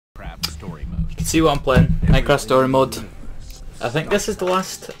You can see what I'm playing. Minecraft Story Mode. I think this is the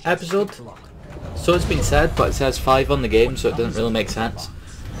last episode. So it's been said, but it says 5 on the game, so it doesn't really make sense.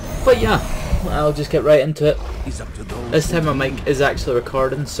 But yeah, I'll just get right into it. This time my mic is actually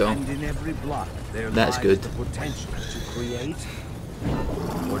recording, so that's good.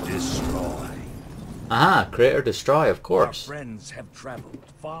 Aha, create or destroy, of course. Our friends have traveled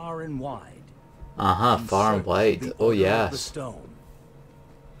far and wide. Aha, far and wide. Oh yes.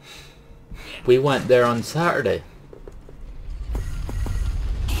 We went there on Saturday.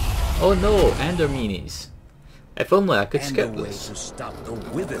 Oh no, Ender Meanies. If only I could skip this. To stop the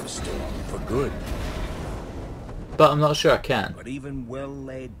Wither Storm for good. But I'm not sure I can. But even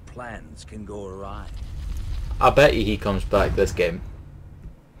well-laid plans can go awry. I bet you he comes back this game.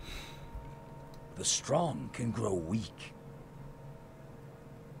 The strong can grow weak.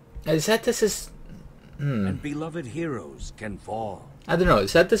 It said this is... And beloved heroes can fall. I don't know, it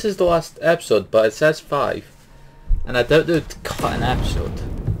said this is the last episode, but it says 5. And I doubt they'd cut an episode.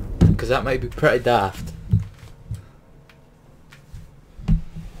 Because that might be pretty daft.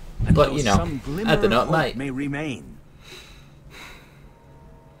 And but you know, I don't know, it might. May remain.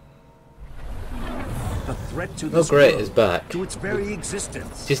 The threat to this great, world, it's back. to its very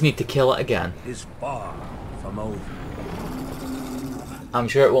existence, Just need to kill it again. is far from over. I'm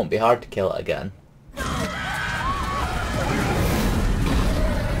sure it won't be hard to kill it again.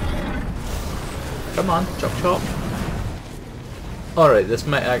 Come on, chop chop. Alright, this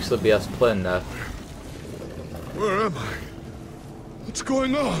might actually be us playing now. Where am I? What's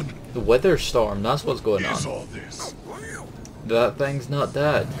going on? The Wither Storm, that's what's going What is on. all this? That thing's not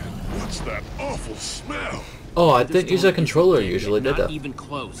dead. What's that awful smell? Oh, I didn't use a controller usually, did Not I? even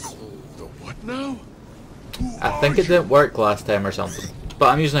close. The what now? Who I think are it didn't work last time or something. But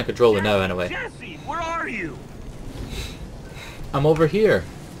I'm using a controller now anyway. Jesse, where are you? I'm over here.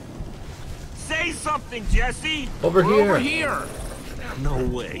 Say something, Jesse. Over We're here. Over here. No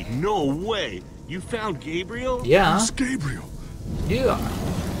way. No way. You found Gabriel? Yeah, Who's Gabriel? you are.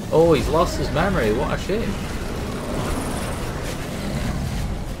 Oh, he's lost his memory. What a shame.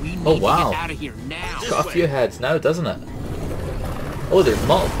 We need Oh, wow. to get out of here now. It's got a few heads now, doesn't it? Oh, there's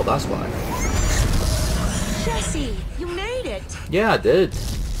multiple, that's why. Jesse, you made it! Yeah, I did.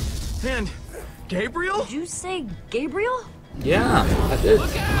 And Gabriel? Did you say Gabriel? Yeah, I did.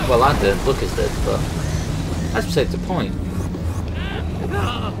 Well, I did. Lucas did, but that's besides the point.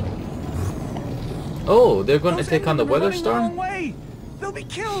 Oh, they're going to take on the Wither Storm? They'll be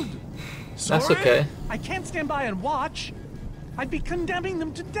killed. That's okay. I can't stand by and watch. I'd be condemning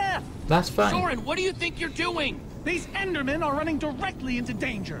them to death. That's fine. Soren, what do you think you're doing? These Endermen are running directly into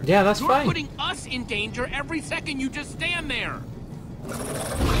danger. Yeah, that's You're fine. putting us in danger every second you just stand there.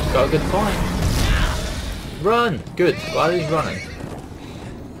 Got a good point. Run! Good. Glad he's running.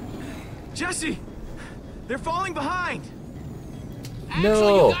 Jesse, they're falling behind. Axel,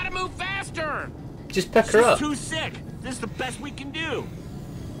 No. you gotta move faster. Just pick her She's up. too sick. This is the best we can do.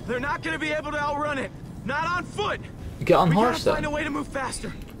 They're not going to be able to outrun it. Not on foot. Get on We horse gotta find a then. way to move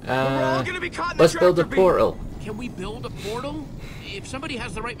faster. We're all gonna be caught in the Let's build a tractor beam. portal. Can we build a portal? If somebody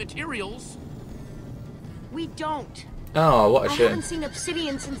has the right materials. We don't. Oh, what a I shame. haven't seen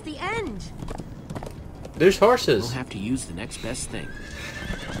obsidian since the end. There's We'll horses. have to use the next best thing.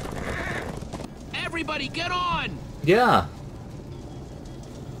 Everybody, get on! Yeah.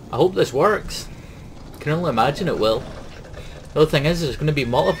 I hope this works. Can only imagine it will. The other thing is, there's going to be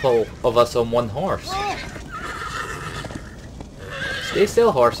multiple of us on one horse. Stay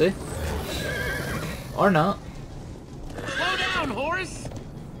still, horsey. Or not. Slow down, horse!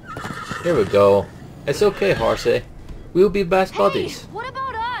 Here we go. It's okay, horsey. We'll be best Hey, buddies. what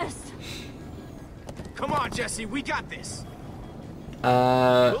about us? Come on, Jesse, we got this.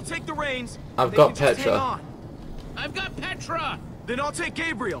 Uh, We'll take the reins. I've They got can just hang Petra. on. I've got Petra! Then I'll take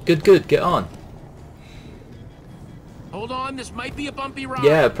Gabriel. good, good. Get on. Hold on, this might be a bumpy ride.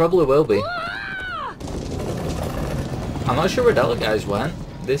 Yeah, it probably will be. Ah! I'm not sure where the other guys went.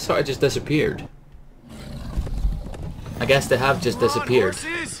 They sort of just disappeared. I guess they have just Come on, disappeared.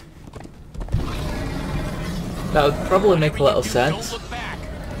 horses. That would probably make a little Don't sense. look back.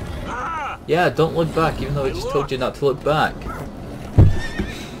 Ah! Yeah, don't look back, even though I just told you not to look back.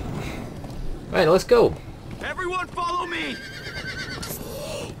 Right, let's go. Everyone follow me.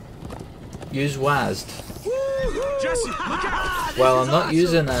 Use WASD. Jesse, look out. Well, I'm not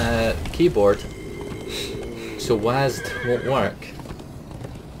using a keyboard, so WASD won't work.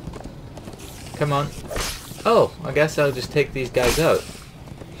 Come on. Oh, I guess I'll just take these guys out.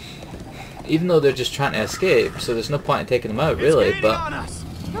 Even though they're just trying to escape, so there's no point in taking them out, really, It's gaining on but us.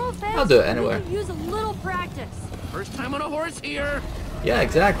 No offense. I'll do it but we anyway. could use a little practice. First time on a horse here. Yeah,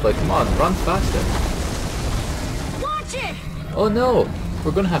 exactly. Come on, run faster. Watch it! Oh no,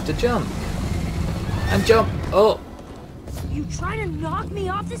 we're gonna have to jump. And jump. Oh, You trying to knock me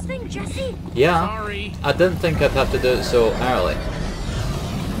off this thing, Jesse? yeah. Sorry. I didn't think I'd have to do it so early.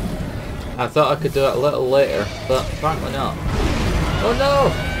 I thought I could do it a little later, but apparently not. Oh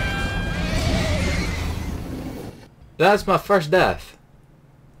no! That's my first death.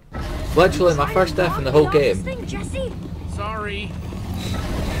 Literally my first death in the whole game. Sorry.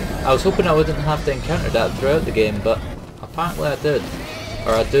 I was hoping I wouldn't have to encounter that throughout the game, but apparently I did.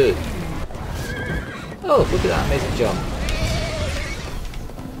 Or I do. Oh, look at that amazing jump.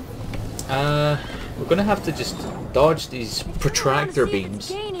 We're gonna have to just dodge these protractor beams.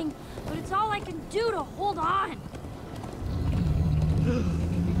 Gaining, but it's all I can do to hold on.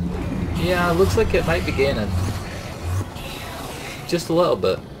 Yeah, looks like it might be gaining. Just a little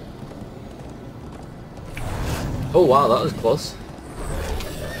bit. Oh wow, that was close.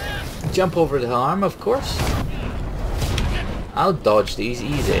 Jump over the arm, of course. I'll dodge these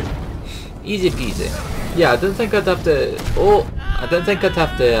easy. Easy peasy. Yeah, I didn't think I'd have to... Oh! I didn't think I'd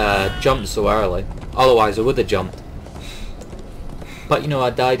have to jump so early. Otherwise I would have jumped. But you know,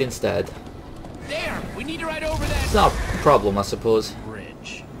 I died instead. There! We need to ride over that It's not a problem, I suppose.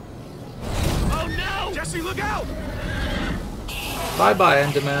 bridge. Oh no! Jesse, look out! Bye-bye,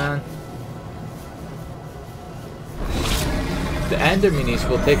 Enderman. The Ender minis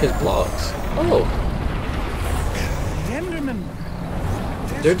will take his blocks. Oh, The Enderman.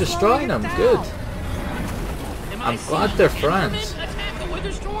 they're destroying them. Good. Am I'm I glad seeing they're Endermen friends. Attack the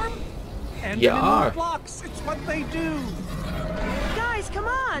weather storm? You Endermen are. move blocks. It's what they do. Guys, come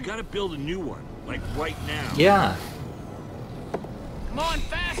on! Gotta build a new one, like right now. Yeah. Come on,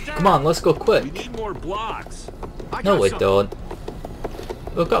 faster! Come on, let's go We quick. need more blocks. No, we don't.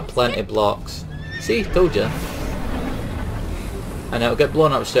 We've got plenty of blocks. See, told you. And it'll get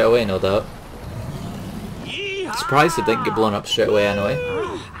blown up straight away, no doubt. Yeehaw! Surprised it didn't get blown up straight away anyway.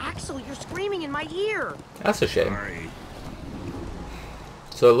 Oh, Axel, you're screaming in my ear. That's a shame. Sorry.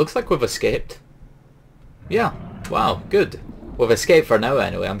 So it looks like we've escaped. Yeah. Wow, good. We've escaped for now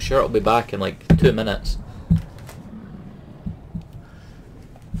anyway. I'm sure it'll be back in like 2 minutes.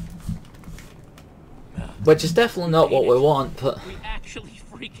 Which is definitely not what we want, but We actually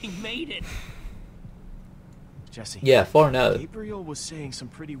freaking made it. Jesse. yeah, for now. Gabriel was saying some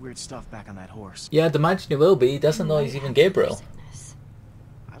pretty weird stuff back on that horse. Yeah, I'd imagine he will be. He doesn't know he's even Gabriel.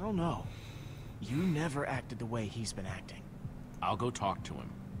 I don't know. You never acted the way he's been acting. I'll go talk to him.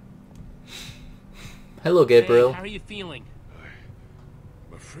 Hello, Gabriel. Hey, how are you feeling?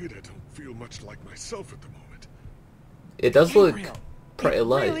 I'm afraid I don't feel much like myself at the moment. It does look Gabriel, pretty it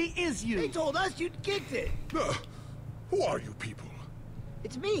light. really is you. They told us you'd kicked it. Who are you people?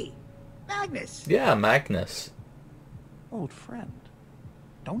 It's me, Magnus. Yeah, Magnus. Old friend,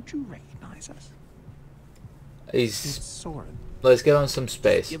 don't you recognize us? He's... Soren. Let's give him some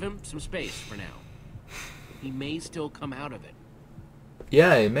space. Give him some space for now. He may still come out of it.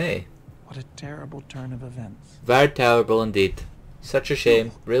 Yeah, he may. What a terrible turn of events. Very terrible indeed. Such a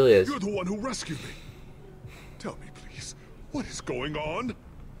shame. Really is. You're the one who rescued me. Tell me, please, what is going on?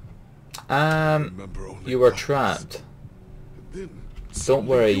 Remember only You were once. trapped. Then Don't suddenly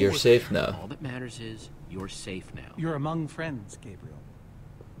worry, you you're were safe there. now. All that matters is you're safe now. You're among friends, Gabriel.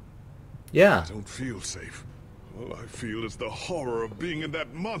 Yeah. I don't feel safe. All I feel is the horror of being in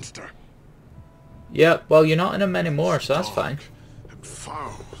that monster. Yeah, well, you're not in him anymore, so that's fine. And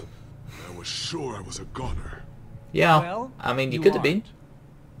foul. I was sure I was a goner. Yeah, Well, I mean, you could have been. aren't.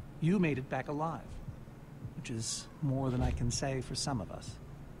 You made it back alive, which is more than I can say for some of us.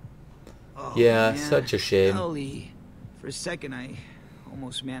 Oh, Yeah, man. such a shame. Golly. For a second, I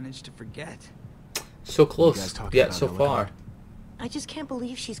almost managed to forget. So guys close, talking yet about so Ellicott? far. I just can't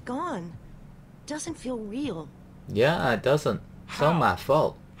believe she's gone. Doesn't feel real. Yeah, it doesn't. It's all How? my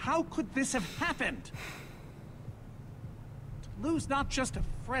fault. How could this have happened? To lose not just a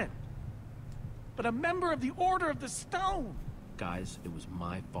friend, but a member of the Order of the Stone. Guys, it was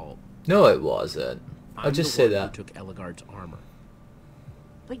my fault. No, it wasn't. I'll I'm just the say one that. Who took Eligard's armor.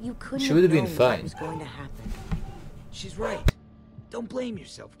 But you couldn't She would have been known fine. what was going to happen. She's right. Don't blame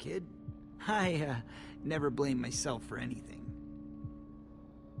yourself, kid. I, never blame myself for anything.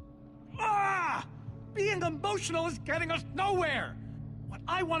 Ah! Being emotional is getting us nowhere. What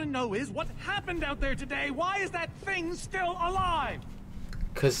I want to know is what happened out there today. Why is that thing still alive?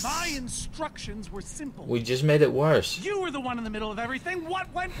 Because My instructions were simple. we just made it worse. You were the one in the middle of everything.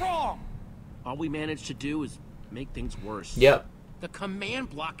 What went wrong? All we managed to do is make things worse. Yep. The command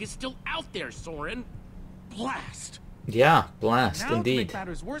block is still out there, Soren. Blast. Yeah, blast, Now, to indeed. make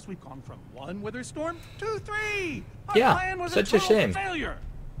matters worse, we've gone from 1 wither storm to 3. Our Yeah, plan was such a a total shame. failure.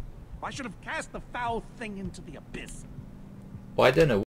 I should have cast the foul thing into the abyss. Why didn't it